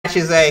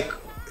is like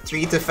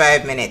 3 to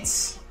 5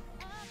 minutes.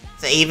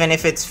 So even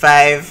if it's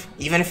five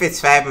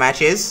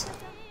matches,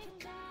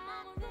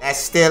 that's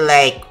still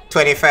like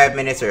 25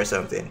 minutes or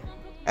something.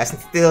 That's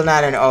still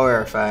not an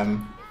hour,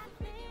 fam.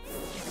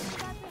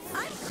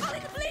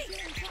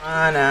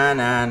 Ah,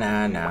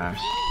 nah.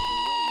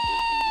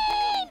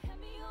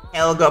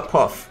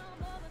 HelgaPuff.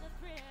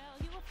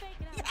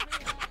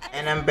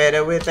 And I'm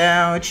better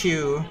without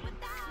you.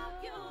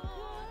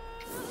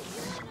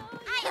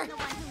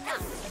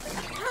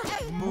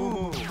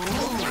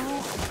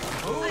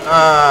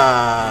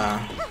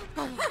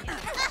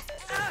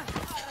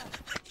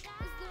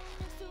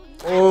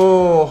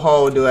 Oh,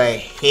 how do I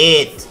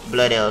hate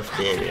Blood Elf,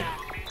 baby.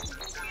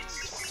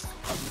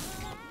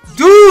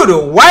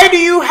 Dude, why do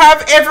you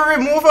have every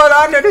removal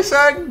under the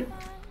sun?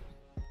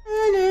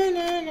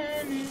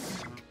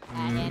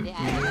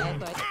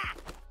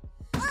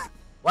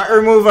 What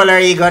removal are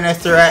you gonna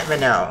throw at me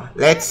now?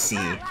 Let's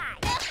see.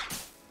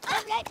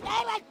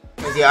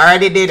 Because you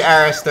already did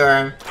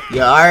Aerostorm,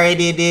 you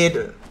already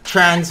did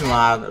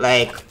Transmog,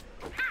 like,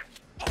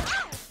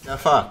 the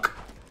fuck?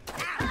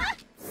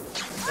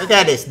 Look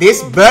at this.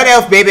 This Blood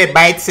Elf baby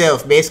by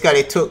itself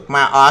basically took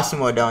my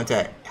Osmo down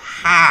to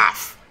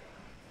half.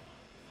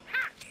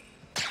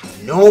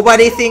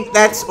 Nobody think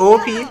that's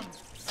OP?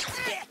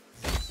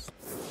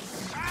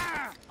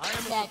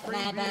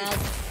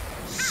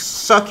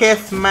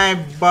 Sucketh my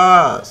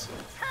balls.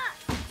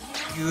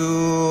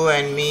 You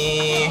and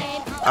me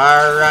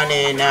are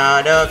running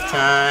out of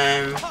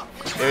time.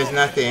 There's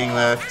nothing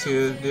left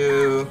to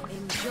do.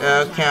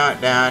 The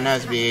countdown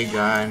has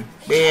begun.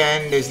 The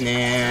end is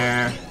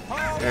near.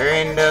 We're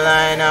in the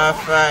line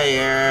of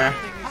fire.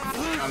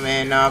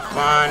 Coming up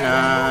on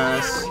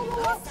us.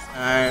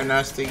 Time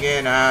us to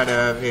get out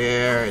of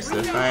here. It's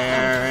the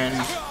fire and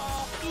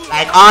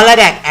like all of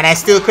that, and I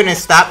still couldn't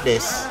stop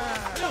this.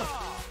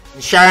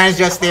 Sharon's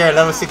just there,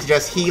 level 6,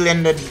 just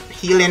healing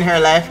her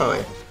life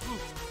away.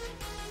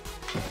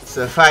 It's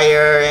the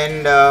fire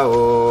in the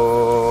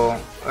hole.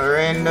 We're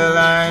in the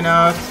line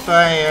of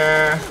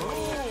fire.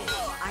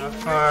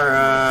 For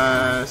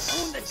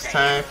us, it's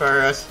time for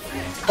us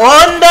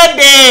on the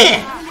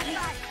day.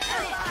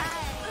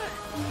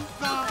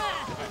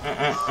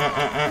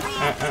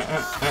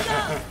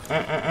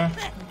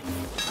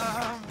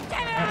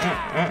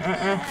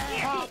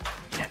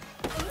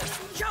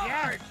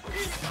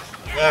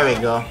 There we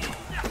go.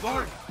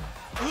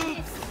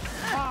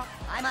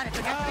 I'm on a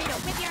torpedo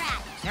with your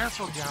ass.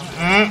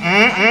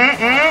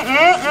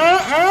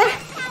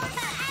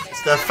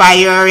 It's the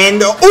fire in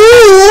the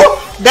ooh!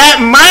 That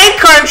mind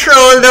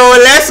control though.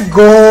 Let's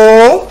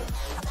go.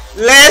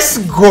 Let's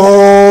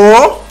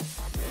go.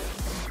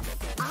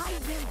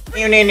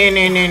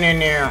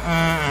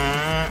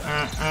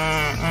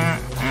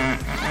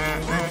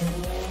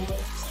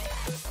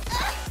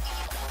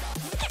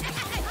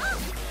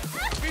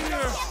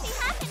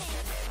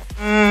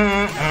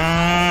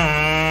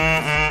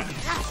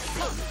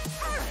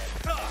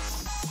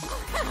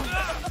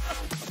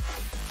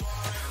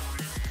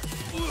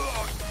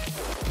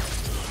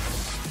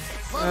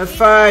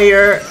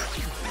 Fire.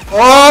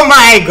 Oh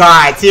my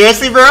god,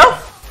 seriously bro?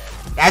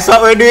 That's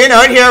what we're doing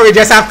out here. We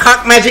just have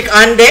cock magic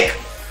on deck.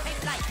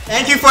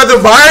 Thank you for the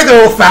bar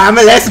though fam.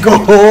 Let's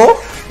go.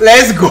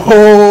 Let's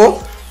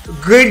go.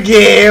 Good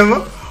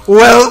game.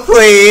 Well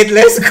played.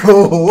 Let's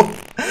go.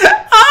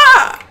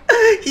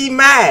 He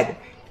mad.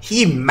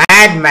 He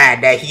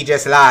mad that he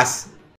just lost.